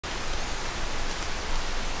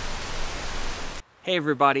Hey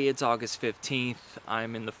everybody, it's August 15th.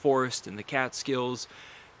 I'm in the forest in the Catskills,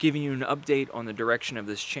 giving you an update on the direction of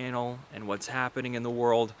this channel and what's happening in the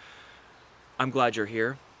world. I'm glad you're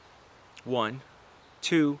here. 1.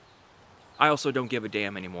 2, I also don't give a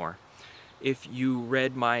damn anymore. If you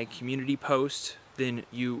read my community post, then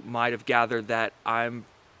you might have gathered that I'm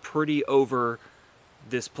pretty over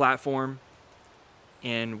this platform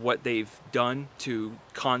and what they've done to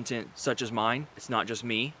content such as mine. It's not just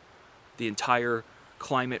me. The entire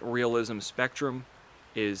climate realism spectrum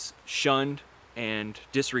is shunned and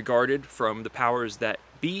disregarded from the powers that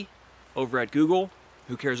be over at Google.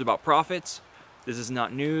 Who cares about profits? This is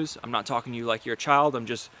not news. I'm not talking to you like you're a child. I'm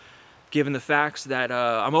just giving the facts that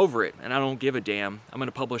I'm over it and I don't give a damn. I'm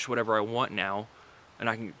gonna publish whatever I want now, and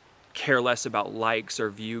I can care less about likes or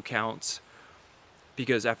view counts,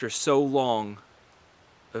 because after so long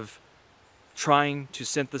of trying to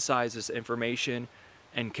synthesize this information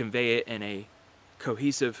and convey it in a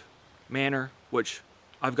cohesive manner, which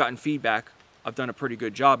I've gotten feedback I've done a pretty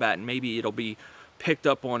good job at, and maybe it'll be picked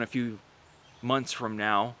up on a few months from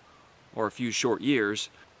now or a few short years,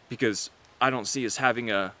 because I don't see us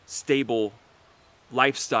having a stable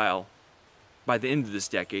lifestyle by the end of this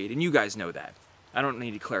decade, and you guys know that. I don't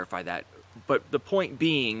need to clarify that. But the point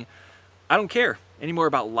being, I don't care anymore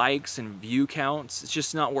about likes and view counts. It's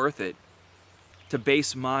just not worth it to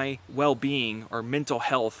base my well-being or mental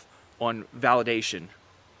health on validation.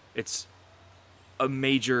 It's a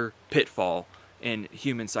major pitfall in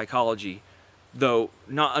human psychology, though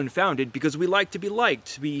not unfounded, because we like to be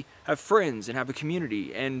liked, we have friends and have a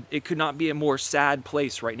community, and it could not be a more sad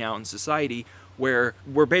place right now in society, where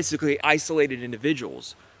we're basically isolated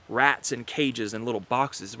individuals, rats in cages and little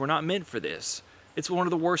boxes. We're not meant for this. It's one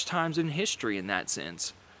of the worst times in history in that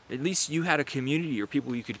sense. At least you had a community or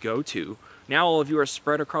people you could go to. Now all of you are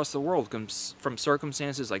spread across the world from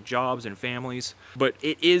circumstances like jobs and families. But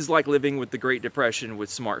it is like living with the Great Depression with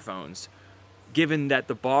smartphones. Given that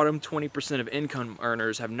the bottom 20% of income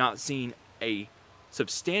earners have not seen a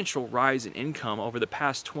substantial rise in income over the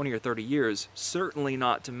past 20 or 30 years, certainly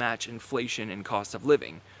not to match inflation and cost of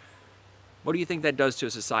living. What do you think that does to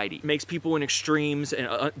a society? It makes people in extremes and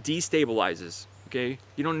destabilizes, okay?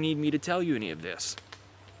 You don't need me to tell you any of this.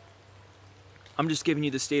 I'm just giving you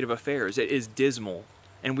the state of affairs. It is dismal,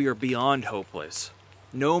 and we are beyond hopeless.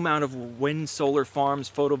 No amount of wind, solar farms,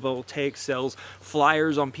 photovoltaic cells,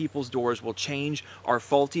 flyers on people's doors will change our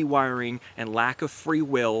faulty wiring and lack of free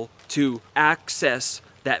will to access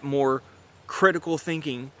that more critical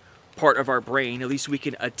thinking part of our brain. At least we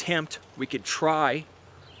can attempt, we could try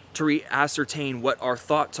to ascertain what our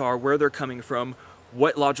thoughts are, where they're coming from,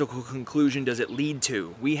 what logical conclusion does it lead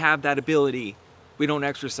to. We have that ability. We don't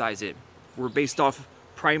exercise it. We're based off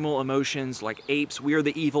primal emotions like apes. We are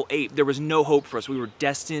the evil ape. There was no hope for us. We were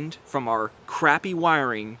destined from our crappy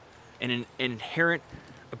wiring and an inherent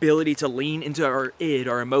ability to lean into our id,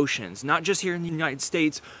 our emotions, not just here in the United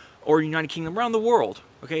States or United Kingdom, around the world,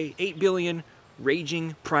 okay? 8 billion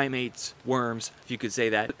raging primates, worms, if you could say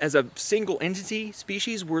that. As a single entity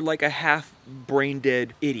species, we're like a half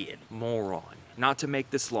brain-dead idiot, moron. Not to make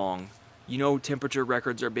this long, you know temperature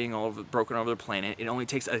records are being broken over the planet. It only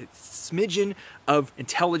takes a smidgen of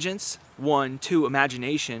intelligence, 1, 2,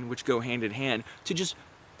 imagination, which go hand in hand, to just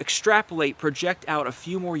extrapolate, project out a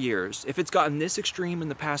few more years. If it's gotten this extreme in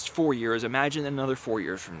the past 4 years, imagine another 4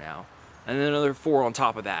 years from now, and then another 4 on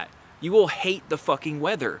top of that. You will hate the fucking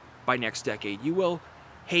weather by next decade. You will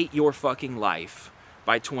hate your fucking life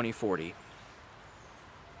by 2040.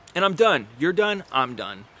 And I'm done. You're done. I'm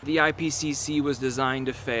done. The IPCC was designed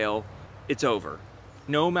to fail. It's over.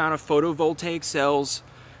 No amount of photovoltaic cells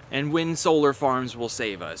and wind solar farms will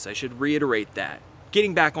save us. I should reiterate that.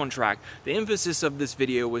 Getting back on track, the emphasis of this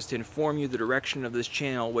video was to inform you the direction of this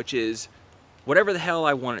channel, which is whatever the hell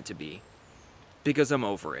I want it to be, because I'm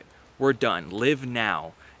over it. We're done. Live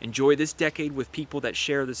now. Enjoy this decade with people that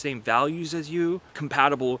share the same values as you,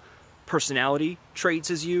 compatible personality traits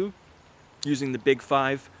as you, using the Big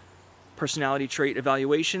 5 personality trait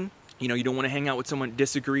evaluation. You know, you don't want to hang out with someone that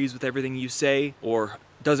disagrees with everything you say, or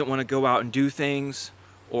doesn't want to go out and do things,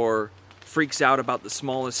 or freaks out about the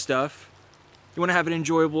smallest stuff. You want to have an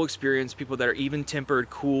enjoyable experience, people that are even-tempered,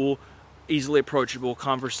 cool, easily approachable,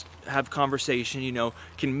 have conversation, you know,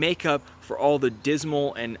 can make up for all the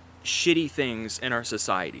dismal and shitty things in our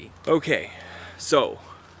society. Okay, so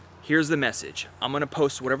here's the message. I'm gonna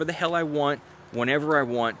post whatever the hell I want, whenever I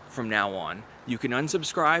want from now on. You can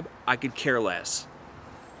unsubscribe, I could care less.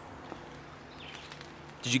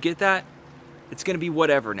 Did you get that? It's gonna be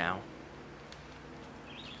whatever now.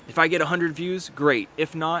 If I get 100 views, great.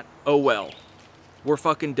 If not, oh well. We're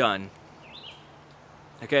fucking done.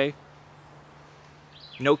 Okay?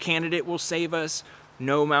 No candidate will save us.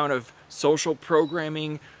 No amount of social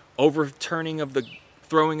programming, overturning of the,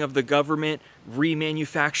 throwing of the government,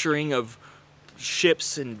 remanufacturing of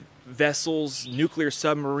ships and vessels, nuclear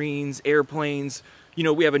submarines, airplanes. You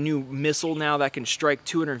know, we have a new missile now that can strike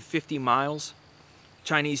 250 miles.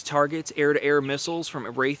 Chinese targets, air-to-air missiles from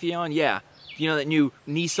Raytheon. Yeah. You know that new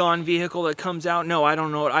Nissan vehicle that comes out? No, I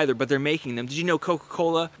don't know it either, but they're making them. Did you know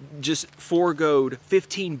Coca-Cola just foregoed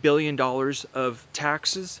 $15 billion of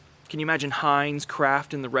taxes? Can you imagine Heinz,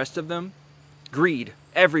 Kraft, and the rest of them? Greed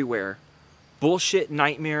everywhere. Bullshit,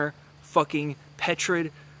 nightmare, fucking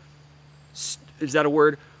petrid, is that a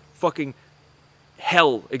word? Fucking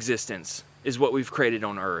hell existence is what we've created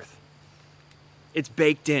on Earth. It's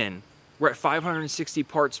baked in. We're at 560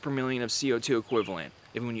 parts per million of CO2 equivalent.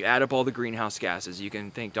 And when you add up all the greenhouse gases, you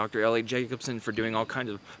can thank Dr. L.A. Jacobson for doing all kinds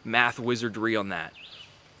of math wizardry on that.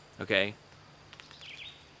 Okay?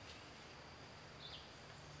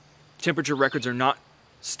 Temperature records are not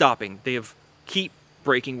stopping. They have keep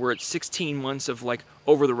breaking. We're at 16 months of like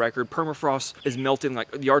over the record. Permafrost is melting,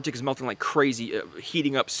 like the Arctic is melting like crazy,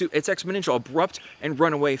 heating up. It's exponential, abrupt, and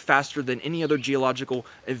runaway faster than any other geological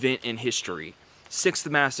event in history. 6th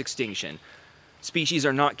mass extinction. Species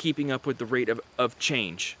are not keeping up with the rate of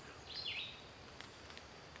change.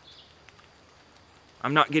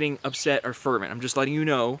 I'm not getting upset or fervent. I'm just letting you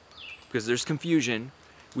know, because there's confusion.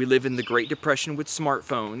 We live in the Great Depression with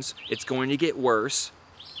smartphones. It's going to get worse.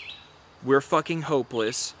 We're fucking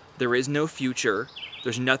hopeless. There is no future.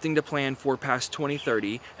 There's nothing to plan for past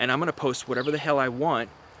 2030. And I'm going to post whatever the hell I want.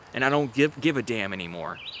 And I don't give a damn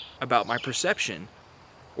anymore about my perception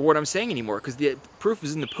or what I'm saying anymore, because the proof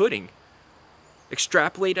is in the pudding.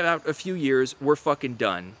 Extrapolate out a few years, we're fucking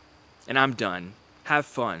done. And I'm done. Have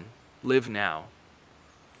fun. Live now.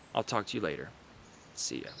 I'll talk to you later.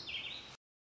 See ya.